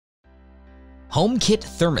HomeKit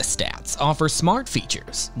thermostats offer smart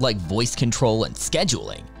features like voice control and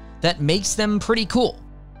scheduling that makes them pretty cool.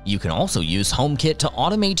 You can also use HomeKit to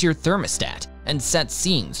automate your thermostat and set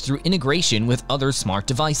scenes through integration with other smart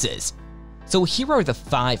devices. So here are the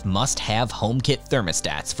 5 must-have HomeKit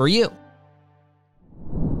thermostats for you.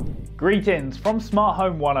 Greetings from Smart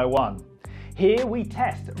Home 101. Here we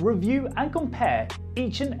test, review and compare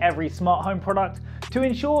each and every smart home product to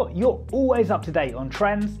ensure you're always up to date on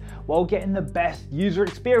trends while getting the best user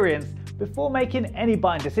experience before making any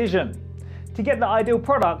buying decision. To get the ideal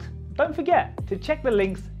product, don't forget to check the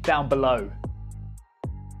links down below.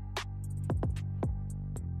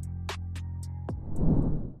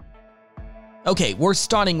 Okay, we're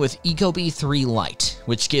starting with Ecobee 3 Lite,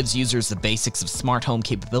 which gives users the basics of smart home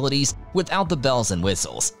capabilities without the bells and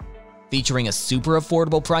whistles. Featuring a super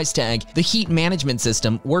affordable price tag, the heat management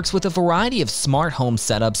system works with a variety of smart home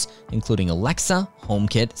setups, including Alexa,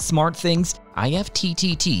 HomeKit, SmartThings,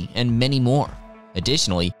 IFTTT, and many more.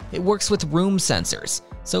 Additionally, it works with room sensors,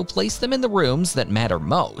 so place them in the rooms that matter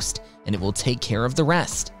most, and it will take care of the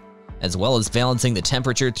rest. As well as balancing the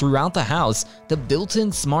temperature throughout the house, the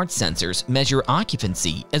built-in smart sensors measure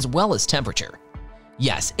occupancy as well as temperature.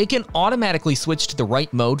 Yes, it can automatically switch to the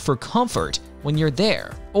right mode for comfort when you're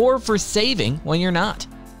there, or for saving when you're not.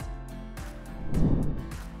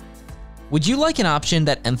 Would you like an option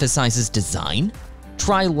that emphasizes design?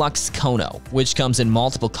 Try Lux Kono, which comes in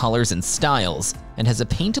multiple colors and styles, and has a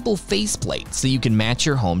paintable faceplate so you can match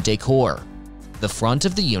your home decor. The front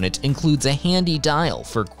of the unit includes a handy dial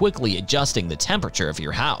for quickly adjusting the temperature of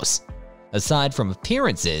your house. Aside from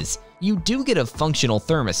appearances, you do get a functional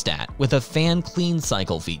thermostat with a fan clean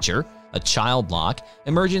cycle feature, a child lock,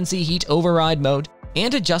 emergency heat override mode,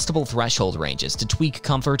 and adjustable threshold ranges to tweak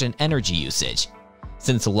comfort and energy usage.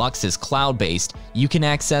 Since Lux is cloud-based, you can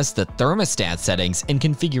access the thermostat settings and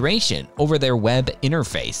configuration over their web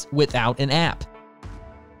interface without an app.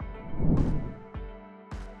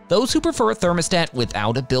 Those who prefer a thermostat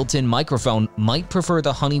without a built-in microphone might prefer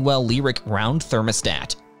the Honeywell Lyric Round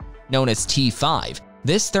Thermostat. Known as T5,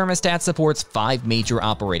 this thermostat supports 5 major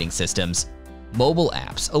operating systems. Mobile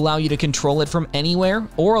apps allow you to control it from anywhere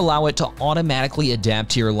or allow it to automatically adapt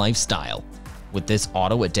to your lifestyle. With this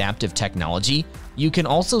auto-adaptive technology, you can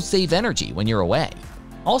also save energy when you're away.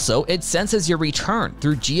 Also, it senses your return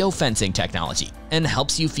through geofencing technology and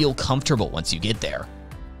helps you feel comfortable once you get there.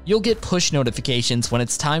 You'll get push notifications when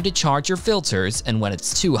it's time to charge your filters and when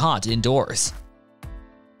it's too hot indoors.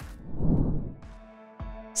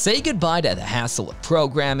 Say goodbye to the hassle of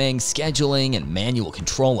programming, scheduling, and manual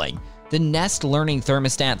controlling. The Nest Learning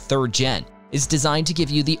Thermostat 3rd Gen is designed to give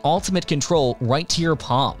you the ultimate control right to your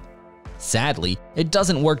palm. Sadly, it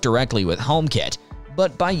doesn't work directly with HomeKit,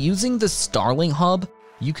 but by using the Starling Hub,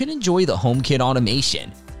 you can enjoy the HomeKit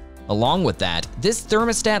automation. Along with that, this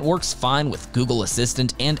thermostat works fine with Google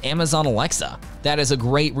Assistant and Amazon Alexa. That is a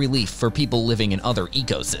great relief for people living in other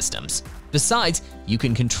ecosystems. Besides, you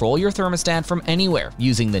can control your thermostat from anywhere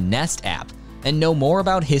using the Nest app and know more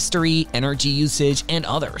about history, energy usage, and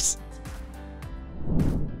others.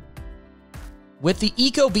 With the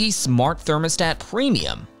Ecobee Smart Thermostat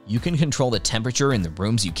Premium, you can control the temperature in the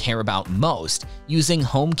rooms you care about most using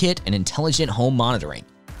HomeKit and intelligent home monitoring.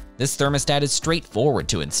 This thermostat is straightforward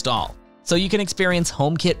to install, so you can experience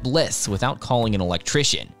HomeKit bliss without calling an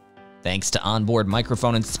electrician. Thanks to onboard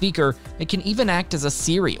microphone and speaker, it can even act as a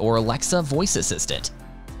Siri or Alexa voice assistant.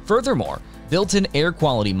 Furthermore, built-in air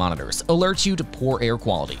quality monitors alert you to poor air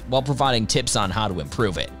quality while providing tips on how to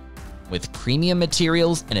improve it. With premium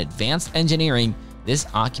materials and advanced engineering, this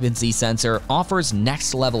occupancy sensor offers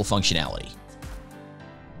next-level functionality.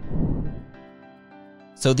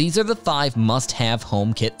 So these are the 5 must-have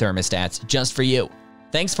HomeKit thermostats just for you.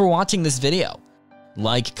 Thanks for watching this video.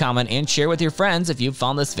 Like, comment, and share with your friends if you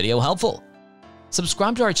found this video helpful.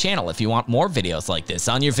 Subscribe to our channel if you want more videos like this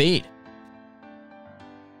on your feed.